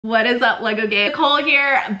What is up, Lego Gang? Nicole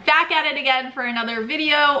here, back at it again for another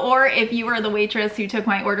video, or if you were the waitress who took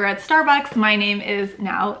my order at Starbucks, my name is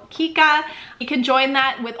now Kika. You can join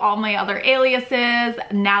that with all my other aliases,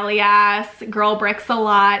 Nalias, Girl Bricks a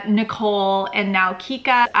Lot, Nicole, and now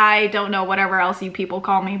Kika. I don't know whatever else you people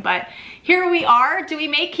call me, but here we are. Do we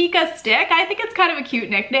make Kika stick? I think it's kind of a cute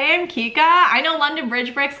nickname, Kika. I know London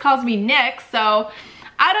Bridge Bricks calls me Nick, so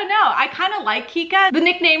I don't know. I kind of like Kika. The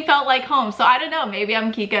nickname felt like home, so I don't know. Maybe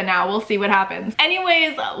I'm Kika now. We'll see what happens.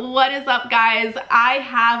 Anyways, what is up, guys? I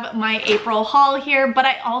have my April haul here, but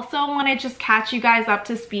I also want to just catch you guys up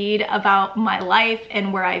to speed about my life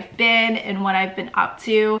and where I've been and what I've been up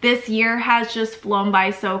to. This year has just flown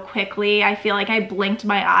by so quickly. I feel like I blinked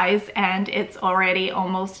my eyes and it's already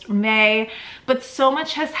almost May, but so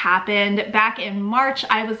much has happened. Back in March,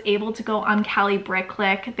 I was able to go on Cali Brick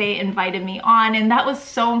Click. They invited me on, and that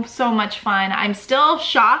was so much fun. I'm still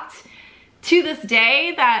shocked to this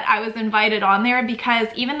day that I was invited on there, because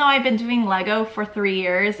even though I've been doing Lego for 3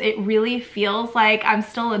 years, it really feels like I'm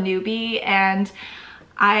still a newbie, and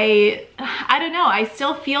I don't know, I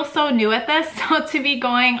still feel so new at this. So to be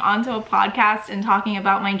going onto a podcast and talking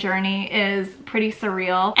about my journey is pretty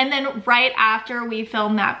surreal. And then right after we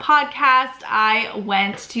filmed that podcast, I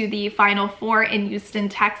went to the Final Four in Houston,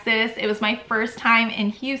 Texas. It was my first time in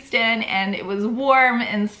Houston, and it was warm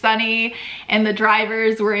and sunny, and the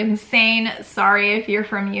drivers were insane. Sorry if you're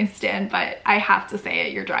from Houston, but I have to say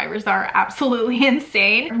it, your drivers are absolutely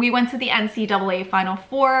insane. We went to the NCAA Final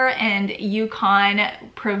Four, and UConn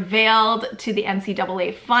prevailed to the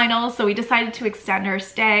NCAA finals, so we decided to extend our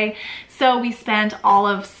stay. So we spent all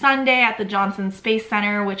of Sunday at the Johnson Space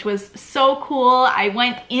Center, which was so cool. I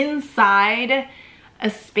went inside a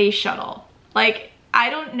space shuttle. Like, I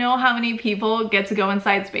don't know how many people get to go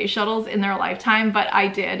inside space shuttles in their lifetime, but I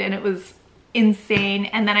did, and it was insane.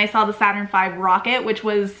 And then I saw the Saturn V rocket, which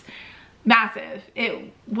was massive.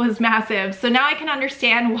 It was massive. So now I can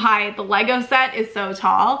understand why the Lego set is so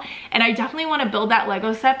tall, and I definitely want to build that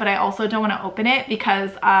Lego set, but I also don't want to open it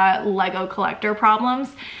because Lego collector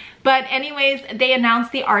problems. But anyways, they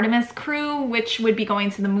announced the Artemis crew, which would be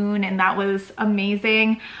going to the moon, and that was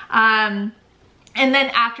amazing. And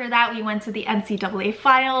then after that, we went to the NCAA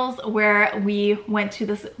finals, where we went to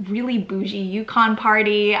this really bougie UConn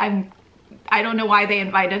party. I don't know why they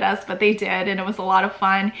invited us, but they did, and it was a lot of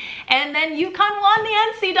fun. And then UConn won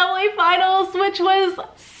the NCAA finals, which was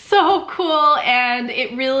so cool, and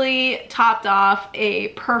it really topped off a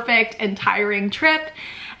perfect and tiring trip.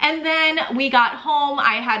 And then we got home,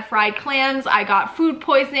 I had fried clams, I got food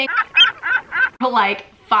poisoning for like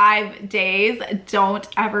 5 days. Don't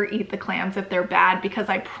ever eat the clams if they're bad, because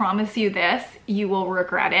I promise you this, you will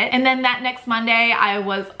regret it. And then that next Monday, I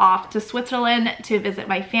was off to Switzerland to visit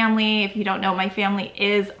my family. If you don't know, my family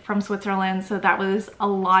is from Switzerland, so that was a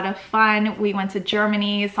lot of fun. We went to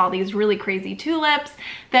Germany, saw these really crazy tulips,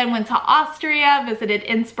 then went to Austria, visited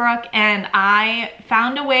Innsbruck, and I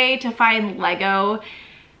found a way to find Lego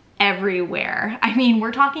everywhere. I mean,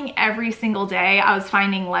 we're talking every single day I was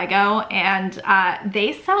finding Lego, and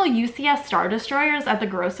they sell UCS Star Destroyers at the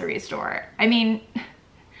grocery store. I mean,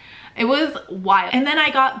 it was wild. And then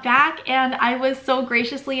I got back, and I was so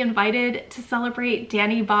graciously invited to celebrate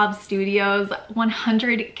Danny Bob Studios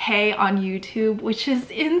 100K on YouTube, which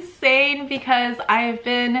is insane because I've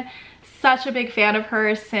been such a big fan of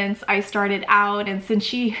her since I started out, and since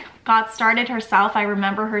she got started herself, I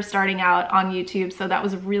remember her starting out on YouTube, so that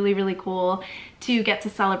was really cool to get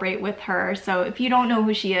to celebrate with her. So if you don't know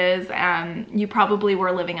who she is, you probably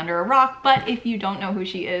were living under a rock, but if you don't know who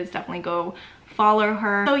she is, definitely go follow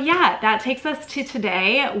her. So yeah, that takes us to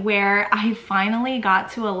today, where I finally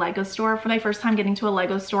got to a Lego store for my first time, getting to a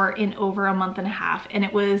Lego store in over a month and a half, and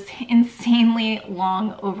it was insanely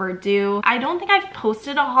long overdue. I don't think I've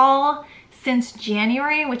posted a haul since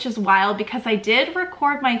January, which is wild because I did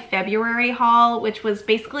record my February haul, which was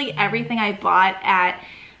basically everything I bought at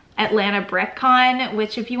Atlanta BrickCon,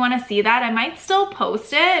 which if you want to see that, I might still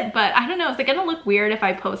post it, but I don't know, is it gonna look weird if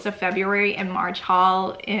I post a February and March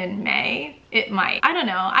haul in May? It might. I don't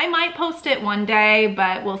know. I might post it one day,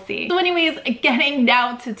 but we'll see. So anyways, getting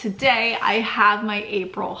down to today, I have my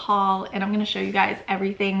April haul, and I'm gonna show you guys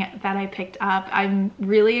everything that I picked up. I'm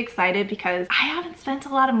really excited because I haven't spent a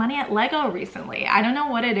lot of money at Lego recently. I don't know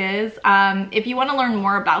what it is. If you want to learn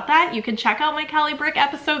more about that, you can check out my Cali Brick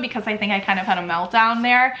episode, because I think I kind of had a meltdown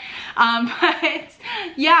there. But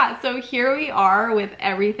yeah, so here we are with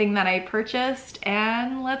everything that I purchased,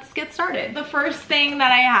 and let's get started. The first thing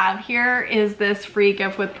that I have here is is this free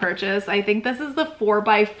gift with purchase. I think this is the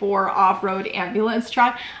 4x4 off-road ambulance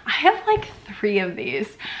truck. I have like 3 of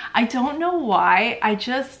these. I don't know why. I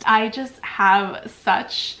just have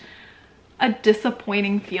such a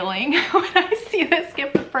disappointing feeling when I see this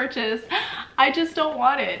gift with purchase. I just don't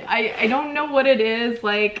want it. I don't know what it is.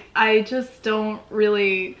 Like, I just don't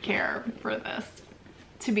really care for this,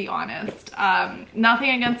 to be honest. Nothing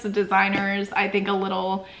against the designers. I think a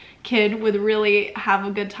little kid would really have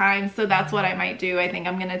a good time, so that's what I might do. I think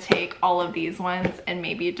I'm gonna take all of these ones and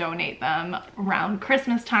maybe donate them around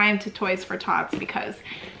Christmas time to Toys for Tots, because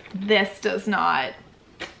this does not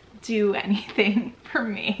do anything for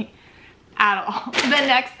me at all. The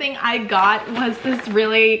next thing I got was this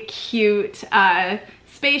really cute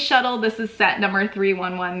space shuttle. This is set number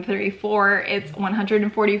 31134. It's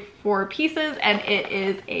 144 pieces and it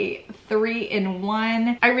is a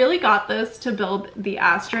 3-in-1. I really got this to build the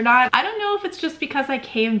astronaut. I don't know if it's just because I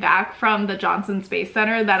came back from the Johnson Space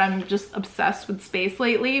Center that I'm just obsessed with space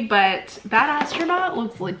lately, but that astronaut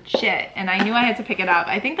looks legit and I knew I had to pick it up.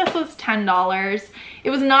 I think this was $10. It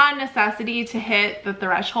was not a necessity to hit the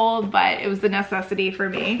threshold, but it was a necessity for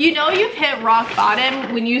me. You know you've hit rock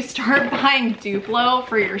bottom when you start buying Duplo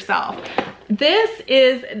for yourself. This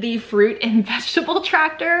is the fruit and vegetable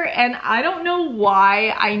tractor, and I don't know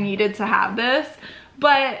why I needed to have this,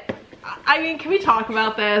 but I mean, can we talk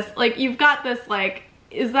about this? Like, you've got this, like,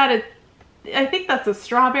 is that a, I think that's a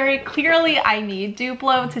strawberry. Clearly I need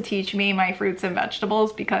Duplo to teach me my fruits and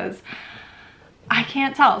vegetables because I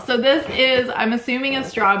can't tell. So this is, I'm assuming, a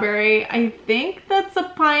strawberry. I think that's a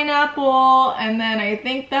pineapple, and then I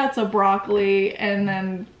think that's a broccoli, and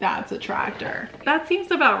then that's a tractor. That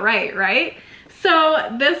seems about right, right?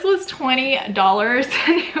 So this was $20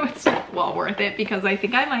 and it was well worth it because I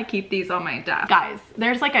think I might keep these on my desk. Guys,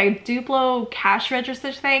 there's like a Duplo cash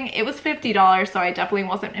register thing. It was $50, so I definitely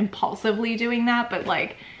wasn't impulsively doing that, but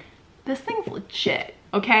like, this thing's legit,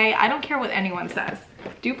 okay? I don't care what anyone says.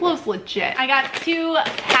 Duplo's legit. I got 2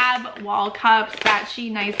 tab wall cups that she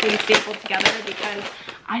nicely stapled together because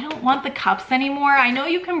I don't want the cups anymore. I know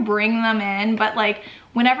you can bring them in, but like,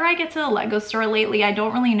 whenever I get to the Lego store lately, I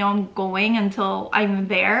don't really know I'm going until I'm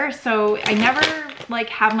there. So I never like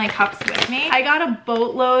have my cups with me. I got a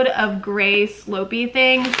boatload of gray slopey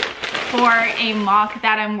things for a mock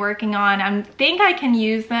that I'm working on. I think I can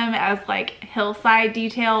use them as like hillside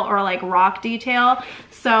detail or like rock detail.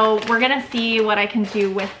 So we're gonna see what I can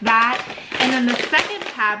do with that. And then the second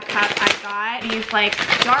tab cup I got these like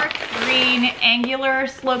dark green angular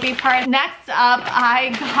slopey parts. Next up,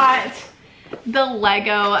 I got the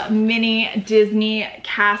Lego mini Disney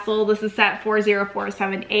castle. This is set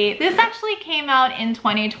 40478. This actually came out in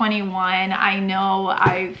 2021. I know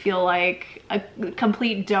I feel like a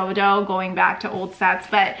complete dodo going back to old sets,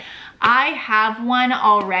 but I have one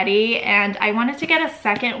already and I wanted to get a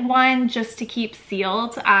second one just to keep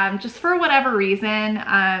sealed, just for whatever reason.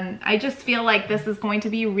 I just feel like this is going to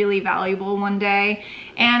be really valuable one day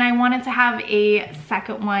and I wanted to have a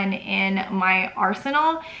second one in my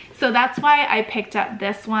arsenal. So that's why I picked up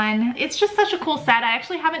this one. It's just such a cool set. I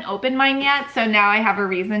actually haven't opened mine yet, so now I have a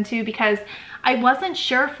reason to, because I wasn't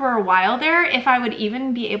sure for a while there if I would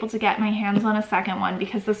even be able to get my hands on a second one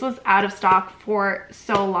because this was out of stock for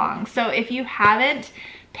so long. So if you haven't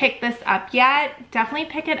picked this up yet,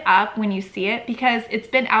 definitely pick it up when you see it because it's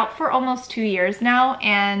been out for almost 2 years now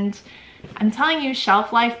and I'm telling you,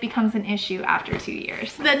 shelf life becomes an issue after 2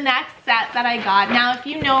 years. The next set that I got, now if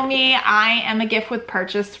you know me, I am a gift with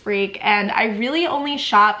purchase freak and I really only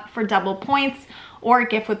shop for double points or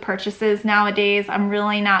gift with purchases nowadays. I'm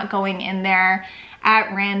really not going in there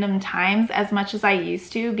at random times as much as I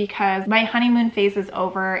used to because my honeymoon phase is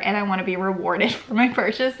over and I want to be rewarded for my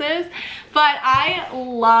purchases. But I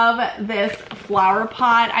love this flower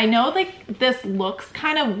pot. I know like this looks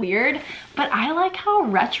kind of weird, but I like how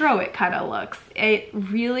retro it kind of looks. It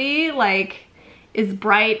really like is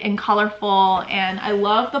bright and colorful and I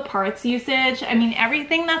love the parts usage. I mean,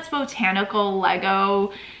 everything that's botanical,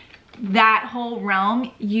 Lego, that whole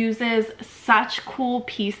realm uses such cool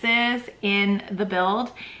pieces in the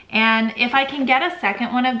build. And if I can get a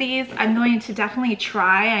second one of these, I'm going to definitely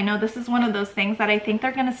try. I know this is one of those things that I think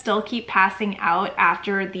they're gonna still keep passing out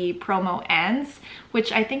after the promo ends,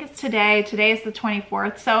 which I think it's today. Today is the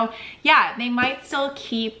 24th. So yeah, they might still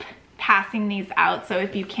keep passing these out. So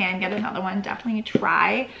if you can get another one, definitely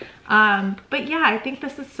try. But yeah, I think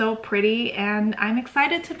this is so pretty and I'm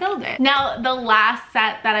excited to build it. Now, the last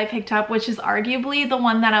set that I picked up, which is arguably the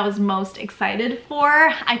one that I was most excited for,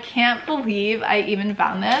 I can't believe I even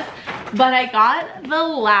found this, but I got the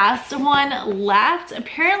last one left.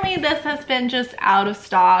 Apparently this has been just out of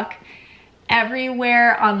stock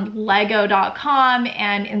everywhere on lego.com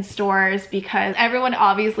and in stores because everyone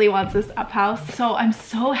obviously wants this up house. So I'm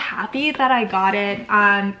so happy that I got it.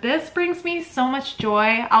 This brings me so much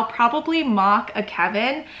joy. I'll probably mock a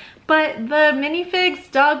Kevin, but the minifigs,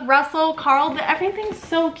 Doug, Russell, Carl, everything's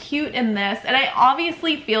so cute in this. And I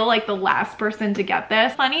obviously feel like the last person to get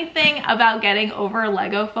this. Funny thing about getting over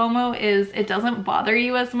Lego FOMO is it doesn't bother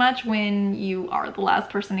you as much when you are the last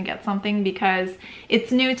person to get something because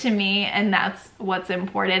it's new to me and that's what's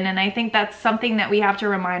important. And I think that's something that we have to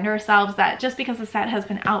remind ourselves, that just because a set has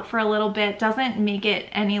been out for a little bit doesn't make it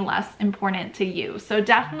any less important to you. So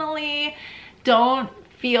definitely don't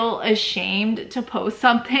feel ashamed to post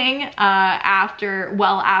something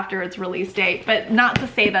well after its release date, but not to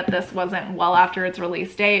say that this wasn't well after its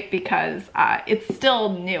release date because it's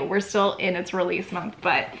still new. We're still in its release month,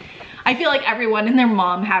 but I feel like everyone and their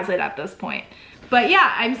mom has it at this point. But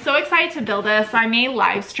yeah, I'm so excited to build this. I may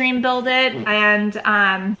live stream build it, and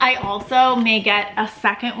I also may get a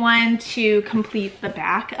second one to complete the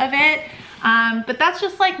back of it. But that's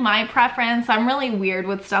just like my preference. I'm really weird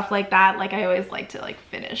with stuff like that. Like I always like to like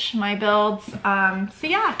finish my builds. So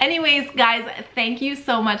yeah, anyways, guys, thank you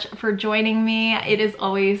so much for joining me. It is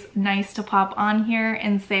always nice to pop on here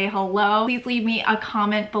and say hello. Please leave me a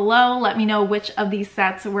comment below. Let me know which of these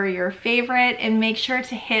sets were your favorite, and make sure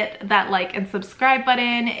to hit that like and subscribe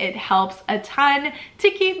button. It helps a ton to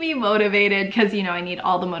keep me motivated because, you know, I need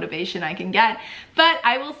all the motivation I can get. But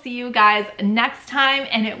I will see you guys next time,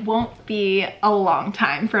 and it won't be a long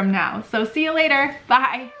time from now. So see you later.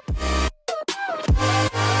 Bye.